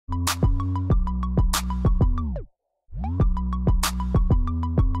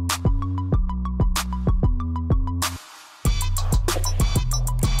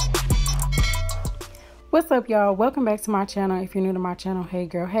What's up, y'all? Welcome back to my channel. If you're new to my channel, hey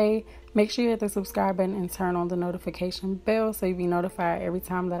girl, hey. Make sure you hit the subscribe button and turn on the notification bell so you'll be notified every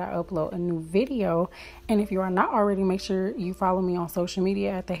time that I upload a new video. And if you are not already, make sure you follow me on social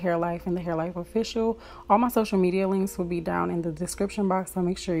media at Theharelife and Theharelife Official. All my social media links will be down in the description box, so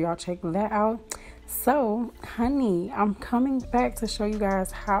make sure y'all check that out. So, honey, I'm coming back to show you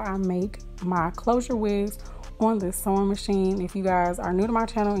guys how I make my closure wigs on this sewing machine. If you guys are new to my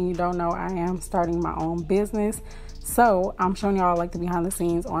channel and you don't know, I am starting my own business. So I'm showing y'all like the behind the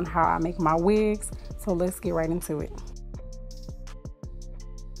scenes on how I make my wigs. So let's get right into it.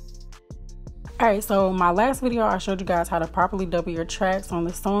 Alright, so my last video I showed you guys how to properly double your tracks on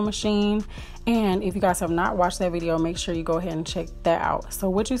the sewing machine. And if you guys have not watched that video, make sure you go ahead and check that out. So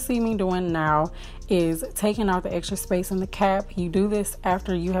what you see me doing now is taking out the extra space in the cap. You do this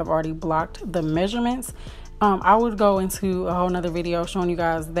after you have already blocked the measurements. I would go into a whole nother video showing you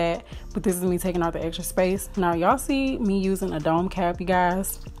guys that, but this is me taking out the extra space. Now y'all see me using a dome cap, you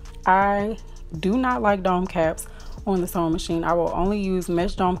guys. I do not like dome caps on the sewing machine. I will only use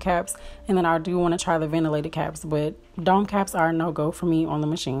mesh dome caps, and then I do want to try the ventilated caps, but dome caps are a no-go for me on the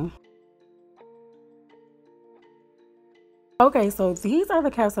machine. Okay, so these are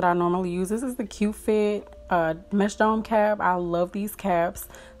the caps that I normally use. This is the QFitt mesh dome cap. I love these caps.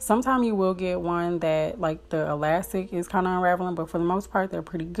 Sometimes you will get one that like the elastic is kind of unraveling, but for the most part they're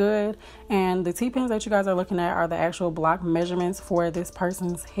pretty good. And the T-pins that you guys are looking at are the actual block measurements for this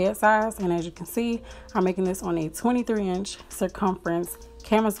person's head size. And as you can see, I'm making this on a 23-inch circumference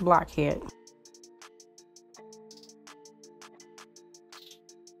canvas block head.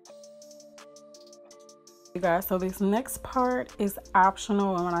 You guys, so this next part is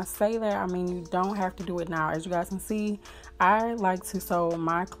optional, and when I say that, I mean you don't have to do it now. As you guys can see, I like to sew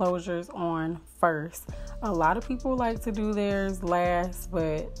my closures on first. A lot of people like to do theirs last,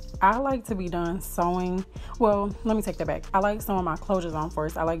 but I like to be done sewing. Well, let me take that back. I like sewing my closures on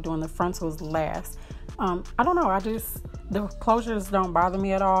first. I like doing the frontals last. I don't know, the closures don't bother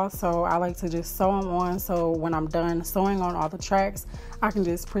me at all, so I like to just sew them on, so when I'm done sewing on all the tracks, I can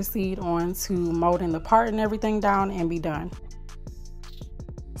just proceed on to molding the part and everything down and be done.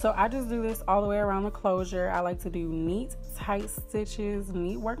 So I just do this all the way around the closure. I like to do neat, tight stitches,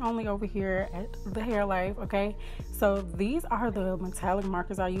 neat work only over here at Theharelife, okay? So these are the metallic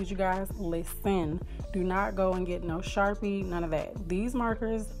markers I use, you guys. Listen, do not go and get no Sharpie, none of that. These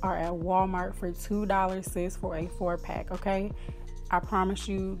markers are at Walmart for $2, sis, for a 4-pack, okay? I promise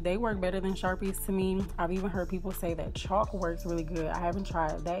you, they work better than Sharpies to me. I've even heard people say that chalk works really good. I haven't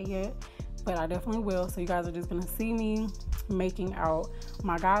tried that yet, but I definitely will. So you guys are just gonna see me making out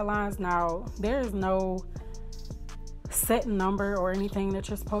my guidelines. Now, there is no set number or anything that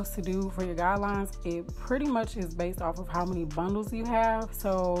you're supposed to do for your guidelines. It pretty much is based off of how many bundles you have.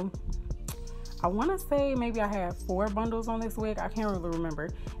 So I want to say maybe I have 4 bundles on this wig. I can't really remember.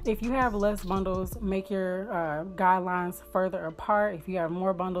 If you have less bundles, make your guidelines further apart. If you have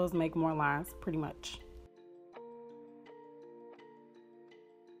more bundles, make more lines, pretty much.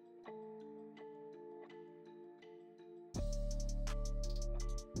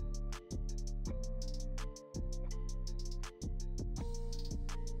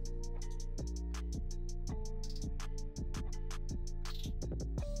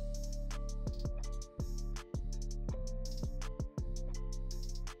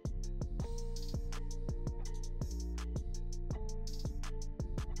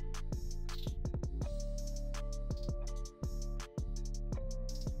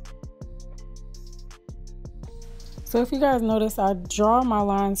 So if you guys notice, I draw my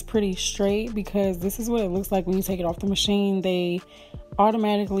lines pretty straight because this is what it looks like when you take it off the machine. They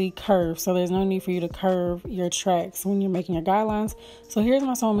automatically curve, so there's no need for you to curve your tracks when you're making your guidelines. So here's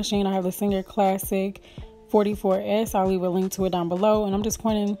my sewing machine. I have the Singer Classic 44S. I'll leave a link to it down below, and I'm just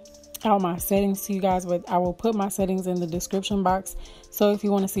pointing out my settings to you guys, but I will put my settings in the description box. So if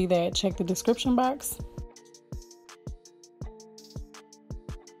you want to see that, check the description box.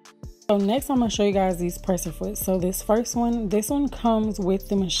 So next I'm going to show you guys these presser foot. So this one comes with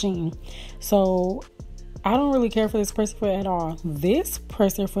the machine. So I don't really care for this presser foot at all. This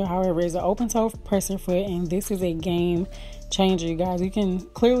presser foot, however, is an open toe presser foot, and this is a game changer, you guys. You can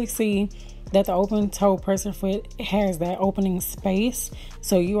clearly see that the open toe presser foot has that opening space,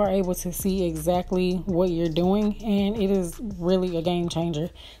 so you are able to see exactly what you're doing, and it is really a game changer.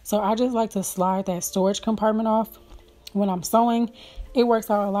 So I just like to slide that storage compartment off when I'm sewing. It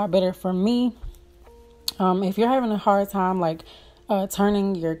works out a lot better for me. If you're having a hard time like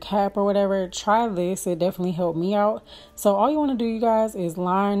turning your cap or whatever, try this. It definitely helped me out. So all you want to do, you guys, is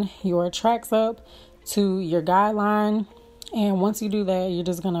line your tracks up to your guideline And once you do that, you're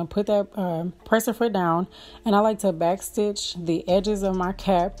just going to put that presser foot down. And I like to backstitch the edges of my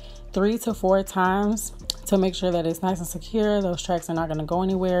cap 3 to 4 times to make sure that it's nice and secure. Those tracks are not going to go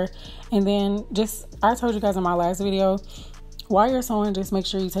anywhere. And then I told you guys in my last video, while you're sewing, just make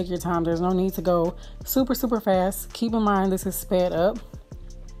sure you take your time. There's no need to go super, super fast. Keep in mind, this is sped up.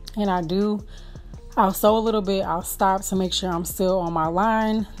 And I'll sew a little bit, I'll stop to make sure I'm still on my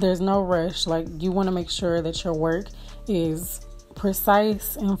line. There's no rush. Like, you want to make sure that your work is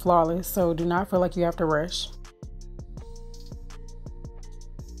precise and flawless, so do not feel like you have to rush.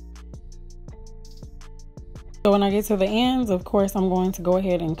 So when I get to the ends, of course, I'm going to go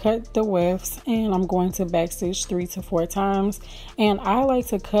ahead and cut the wefts, and I'm going to backstitch 3 to 4 times. And I like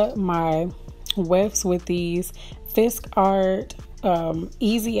to cut my wefts with these Fisk Art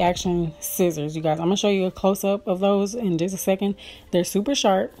easy action scissors. You guys, I'm gonna show you a close-up of those in just a second. They're super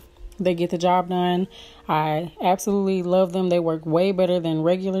sharp. They get the job done. I absolutely love them. They work way better than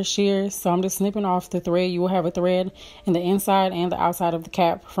regular shears. So I'm just snipping off the thread. You will have a thread in the inside and the outside of the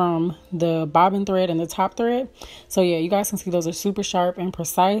cap from the bobbin thread and the top thread. So yeah, you guys can see those are super sharp and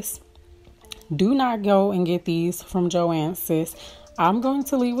precise. Do not go and get these from Joann, sis. I'm going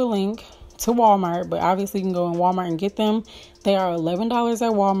to leave a link to Walmart, but obviously you can go in Walmart and get them. They are $11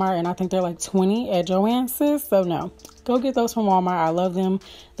 at Walmart, and I think they're like $20 at Joann, sis. So no, go get those from Walmart. I love them.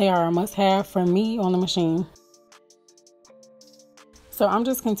 They are a must-have for me on the machine. So I'm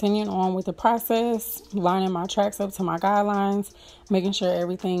just continuing on with the process, lining my tracks up to my guidelines, making sure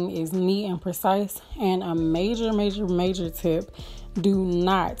everything is neat and precise. And a major tip, do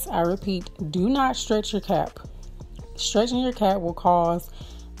not, I repeat, do not stretch your cap. Stretching your cap will cause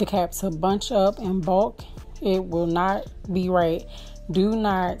the cap to bunch up and bulk. It will not be right. Do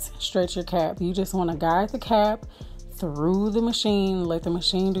not stretch your cap. You just want to guide the cap through the machine. Let the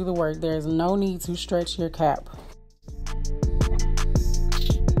machine do the work. There's no need to stretch your cap.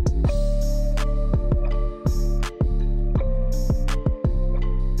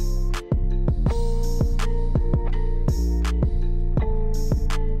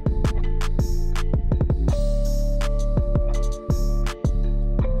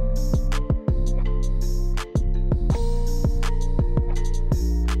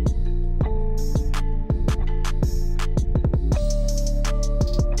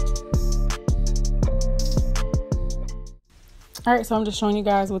 All right, so I'm just showing you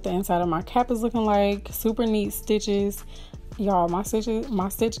guys what the inside of my cap is looking like. Super neat stitches. Y'all, my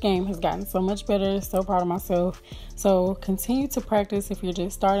stitch game has gotten so much better. So proud of myself. So continue to practice. If you're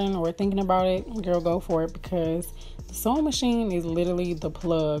just starting or thinking about it, girl, go for it, because the sewing machine is literally the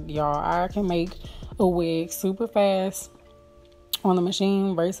plug, y'all. I can make a wig super fast on the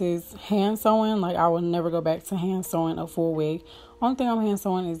machine versus hand sewing. Like, I will never go back to hand sewing a full wig. Only thing I'm hand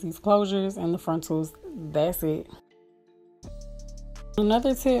sewing is these closures and the frontals. That's it.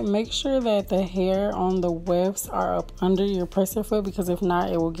 Another tip, make sure that the hair on the wefts are up under your presser foot, because if not,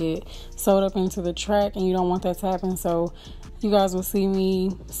 it will get sewed up into the track and you don't want that to happen. So you guys will see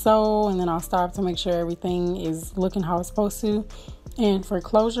me sew and then I'll stop to make sure everything is looking how it's supposed to. And for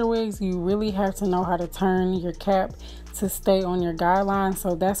closure wigs, you really have to know how to turn your cap to stay on your guideline.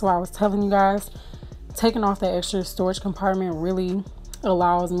 So that's why I was telling you guys, taking off that extra storage compartment really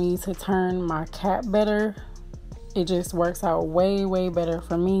allows me to turn my cap better. It just works out way better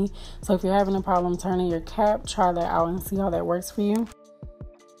for me. So if you're having a problem turning your cap, try that out and see how that works for you.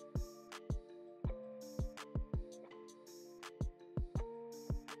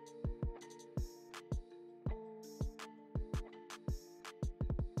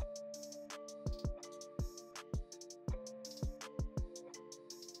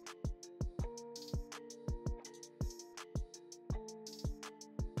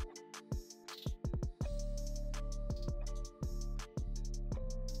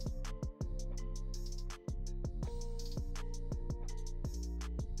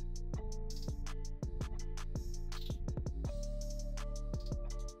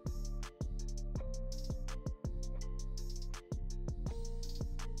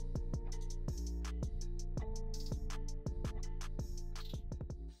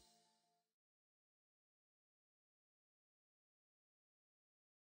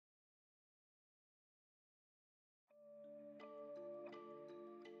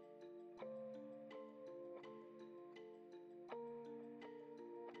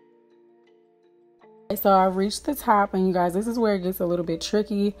 So I've reached the top, and you guys, this is where it gets a little bit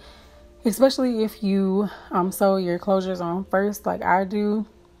tricky, especially if you sew your closures on first like I do.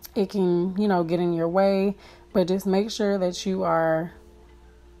 It can, get in your way, but just make sure that you are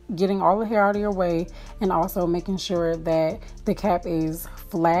getting all the hair out of your way and also making sure that the cap is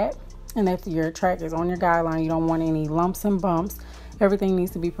flat and if your track is on your guideline, you don't want any lumps and bumps. Everything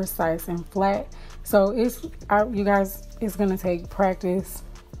needs to be precise and flat. So you guys, it's gonna take practice.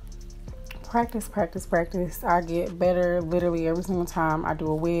 I get better literally every single time I do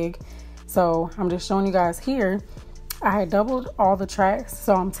a wig. So I'm just showing you guys here. I had doubled all the tracks,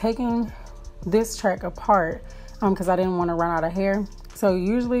 so I'm taking this track apart because I didn't want to run out of hair. So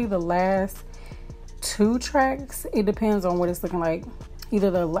usually the last 2 tracks, it depends on what it's looking like.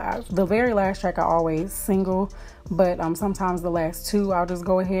 Either the very last track I always single, but sometimes the last 2 I'll just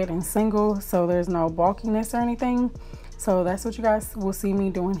go ahead and single, so there's no bulkiness or anything. So that's what you guys will see me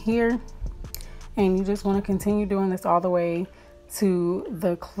doing here. And you just want to continue doing this all the way to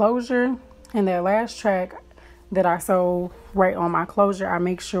the closure. And that last track that I sew right on my closure, I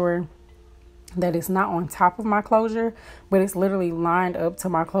make sure that it's not on top of my closure, but it's literally lined up to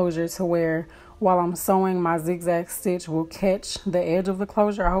my closure, to where while I'm sewing, my zigzag stitch will catch the edge of the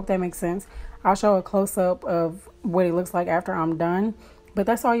closure. I hope that makes sense. I'll show a close-up of what it looks like after I'm done, but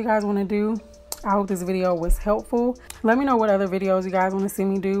that's all you guys want to do. I hope this video was helpful. Let me know what other videos you guys want to see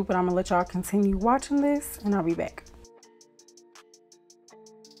me do, but I'm gonna let y'all continue watching this and I'll be back.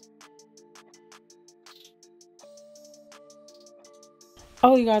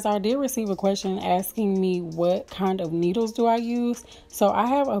 Oh, you guys, I did receive a question asking me what kind of needles do I use. So I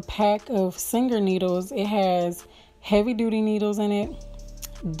have a pack of Singer needles. It has heavy duty needles in it,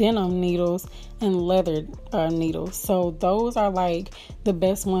 denim needles, and leather needles. So those are like the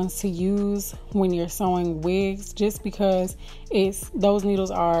best ones to use when you're sewing wigs, just because those needles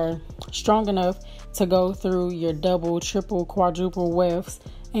are strong enough to go through your double, triple, quadruple wefts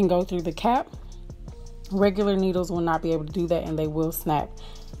and go through the cap. Regular needles will not be able to do that, and they will snap.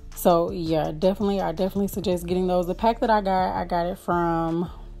 So yeah, I definitely suggest getting those. The pack that I got it from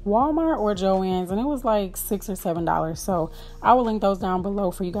Walmart or Joann's, and it was like $6 or $7. So I will link those down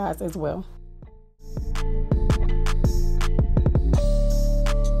below for you guys as well.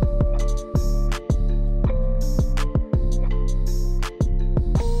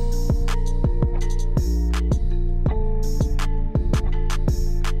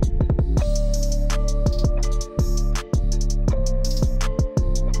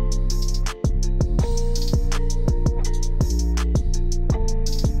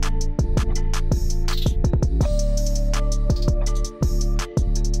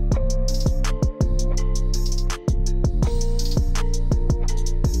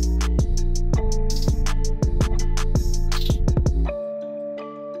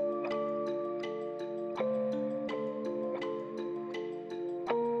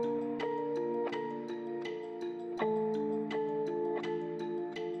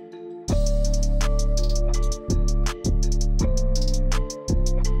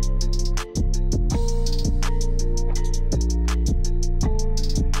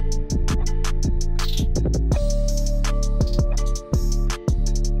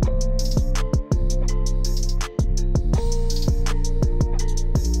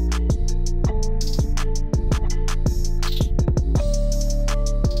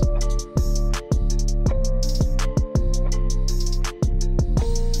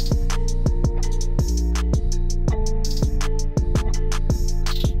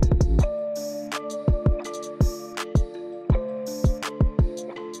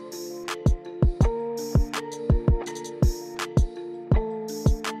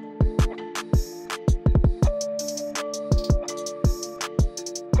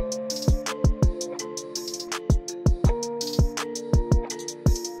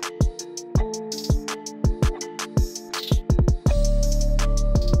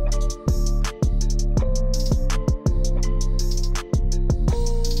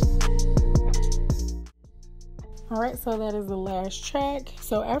 Alright, so that is the last track.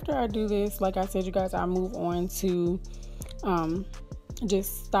 So after I do this, like I said, you guys, I move on to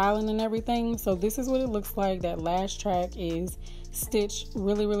just styling and everything. So this is what it looks like. That last track is stitched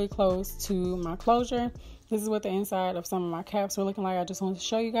really close to my closure. This is what the inside of some of my caps are looking like. I just wanted to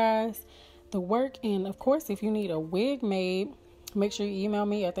show you guys the work. And of course, if you need a wig made, make sure you email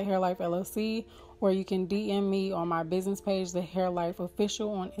me at Theharelife LLC, or you can DM me on my business page, Theharelife Official,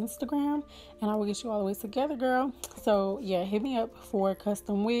 on Instagram, and I will get you all the way together, girl. So yeah, hit me up for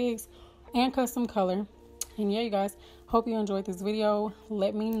custom wigs and custom color. And yeah, you guys, hope you enjoyed this video.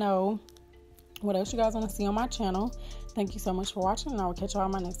 Let me know what else you guys want to see on my channel. Thank you so much for watching, and I will catch y'all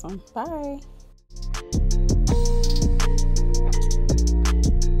on my next one. Bye.